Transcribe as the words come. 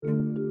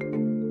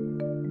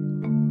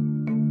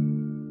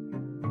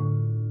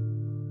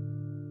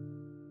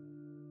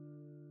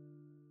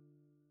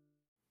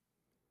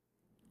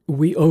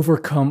We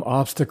overcome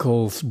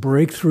obstacles,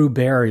 break through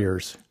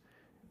barriers,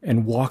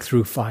 and walk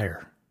through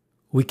fire.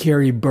 We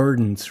carry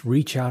burdens,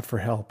 reach out for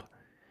help,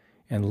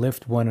 and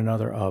lift one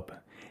another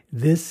up.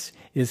 This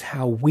is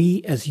how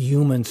we as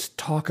humans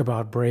talk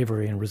about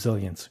bravery and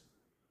resilience.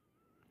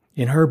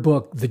 In her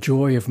book, The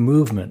Joy of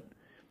Movement,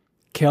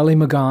 Kelly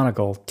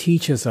McGonigal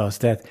teaches us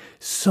that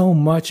so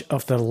much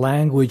of the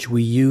language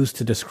we use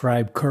to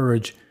describe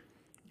courage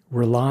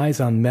relies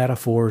on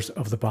metaphors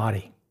of the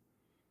body.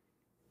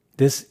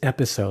 This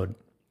episode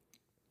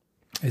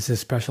is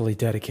especially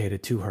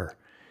dedicated to her.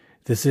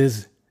 This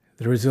is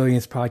the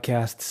Resilience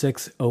Podcast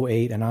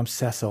 608, and I'm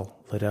Cecil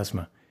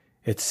Ledesma.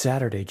 It's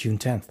Saturday, June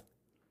 10th.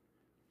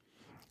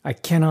 I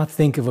cannot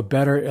think of a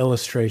better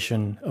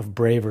illustration of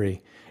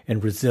bravery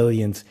and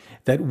resilience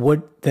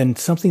than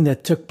something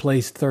that took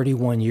place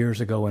 31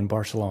 years ago in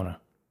Barcelona.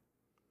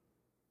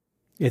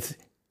 It's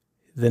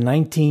the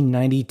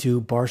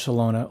 1992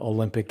 Barcelona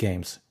Olympic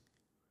Games.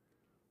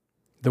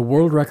 The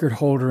world record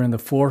holder in the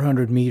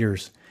 400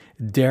 meters,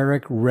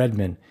 Derek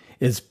Redmond,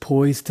 is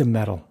poised to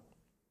medal.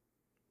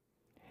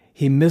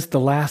 He missed the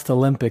last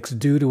Olympics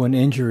due to an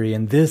injury,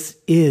 and this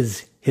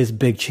is his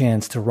big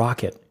chance to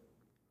rock it.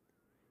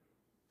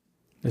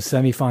 The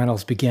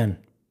semifinals begin.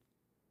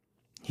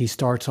 He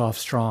starts off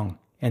strong,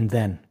 and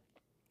then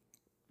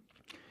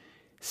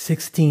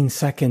 16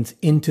 seconds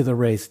into the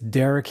race,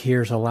 Derek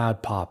hears a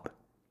loud pop.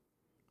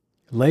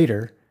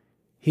 Later,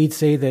 he'd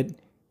say that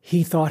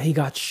he thought he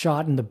got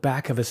shot in the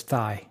back of his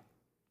thigh.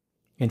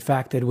 In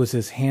fact, it was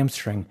his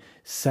hamstring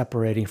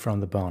separating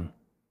from the bone.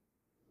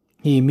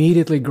 He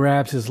immediately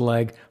grabs his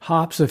leg,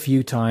 hops a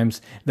few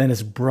times, then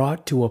is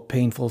brought to a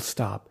painful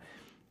stop.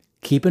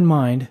 Keep in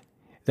mind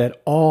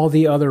that all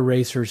the other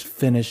racers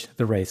finish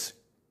the race.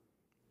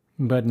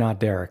 But not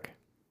Derek.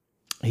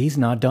 He's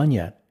not done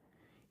yet.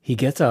 He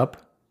gets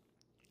up,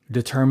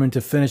 determined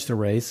to finish the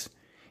race.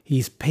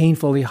 He's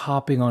painfully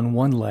hopping on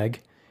one leg,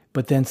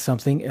 but then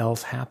something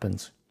else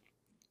happens.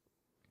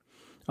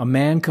 A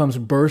man comes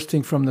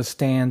bursting from the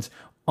stands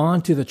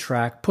onto the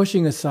track,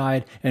 pushing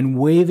aside and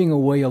waving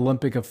away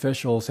Olympic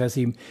officials as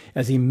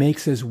he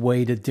makes his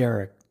way to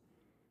Derek.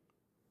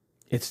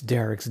 It's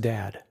Derek's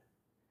dad.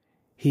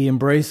 He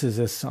embraces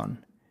his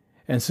son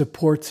and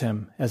supports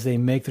him as they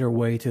make their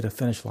way to the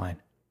finish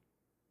line.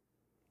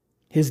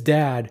 His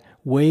dad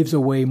waves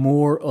away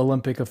more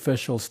Olympic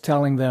officials,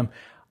 telling them,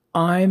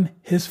 "I'm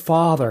his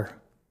father."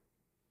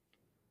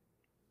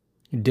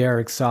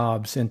 Derek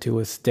sobs into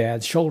his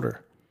dad's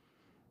shoulder.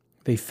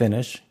 They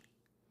finish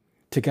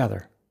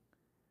together,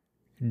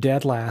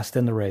 dead last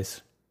in the race,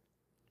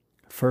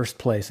 first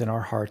place in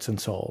our hearts and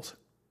souls.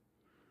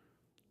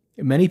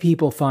 Many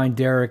people find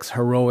Derek's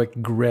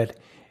heroic grit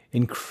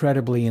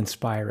incredibly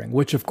inspiring,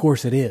 which of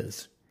course it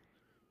is.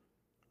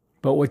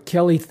 But what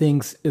Kelly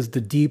thinks is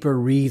the deeper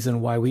reason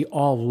why we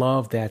all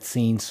love that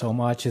scene so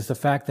much is the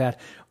fact that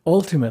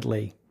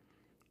ultimately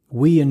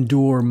we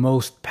endure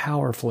most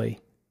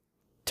powerfully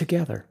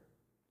together.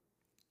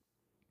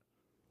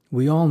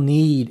 We all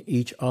need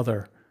each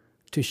other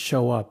to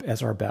show up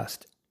as our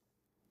best.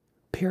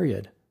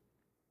 Period.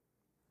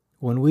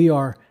 When we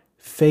are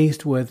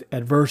faced with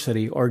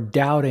adversity or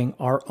doubting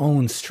our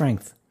own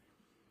strength,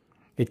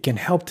 it can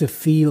help to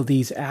feel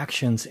these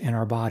actions in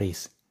our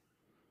bodies.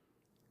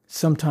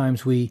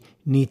 Sometimes we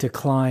need to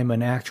climb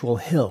an actual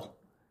hill,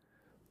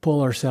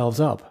 pull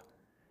ourselves up,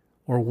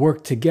 or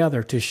work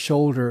together to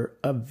shoulder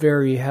a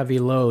very heavy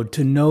load,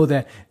 to know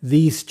that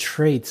these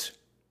traits,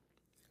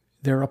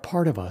 they're a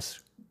part of us.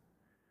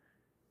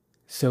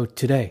 So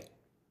today,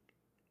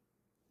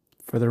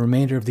 for the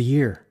remainder of the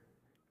year,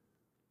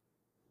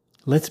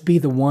 let's be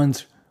the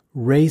ones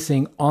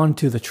racing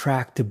onto the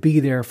track to be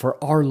there for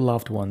our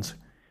loved ones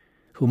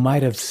who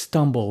might have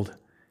stumbled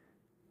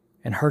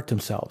and hurt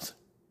themselves.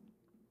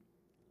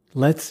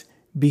 Let's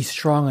be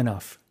strong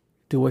enough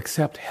to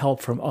accept help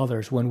from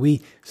others when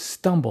we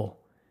stumble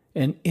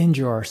and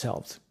injure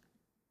ourselves.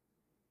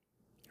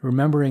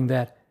 Remembering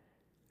that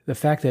the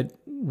fact that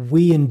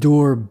we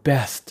endure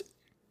best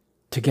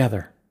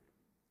together.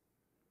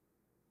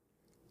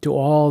 To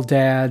all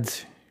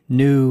dads,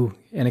 new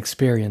and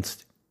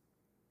experienced,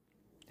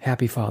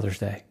 happy Father's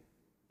Day.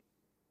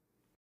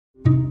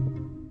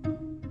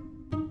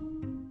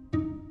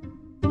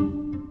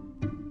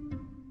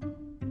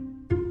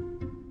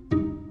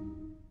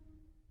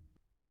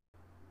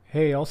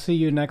 Hey, I'll see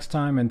you next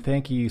time, and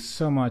thank you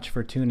so much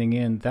for tuning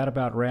in. That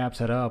about wraps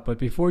it up. But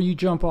before you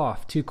jump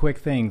off, two quick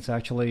things,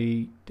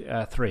 actually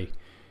three.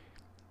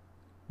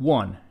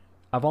 One,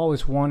 I've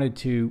always wanted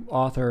to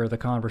author the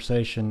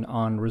conversation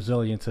on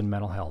resilience and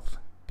mental health,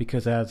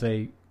 because as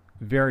a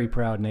very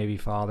proud Navy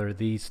father,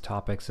 these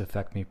topics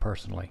affect me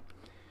personally.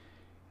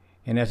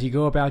 And as you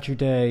go about your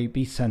day,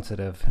 be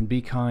sensitive and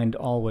be kind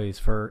always,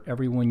 for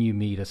everyone you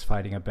meet is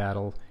fighting a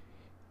battle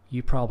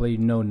you probably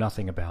know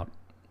nothing about.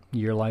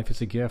 Your life is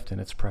a gift,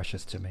 and it's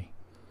precious to me.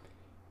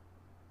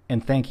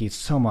 And thank you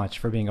so much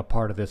for being a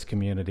part of this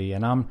community.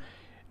 And I'm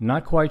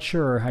not quite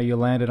sure how you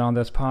landed on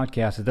this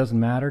podcast. It doesn't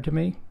matter to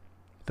me.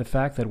 The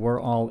fact that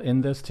we're all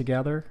in this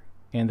together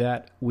and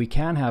that we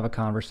can have a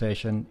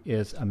conversation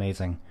is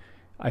amazing.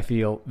 I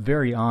feel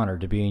very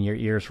honored to be in your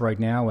ears right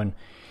now and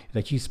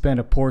that you spend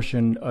a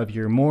portion of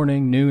your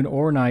morning, noon,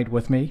 or night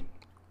with me.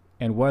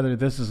 And whether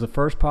this is the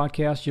first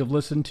podcast you've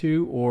listened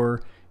to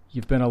or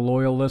you've been a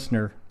loyal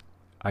listener,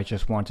 I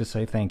just want to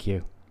say thank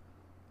you.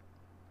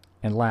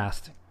 And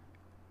last,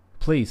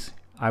 please,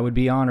 I would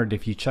be honored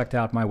if you checked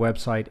out my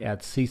website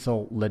at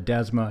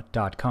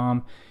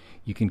cecilledesma.com.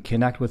 You can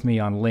connect with me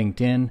on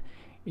LinkedIn.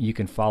 You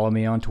can follow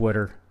me on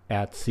Twitter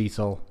at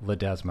Cecil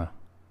Ledesma.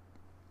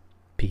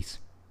 Peace.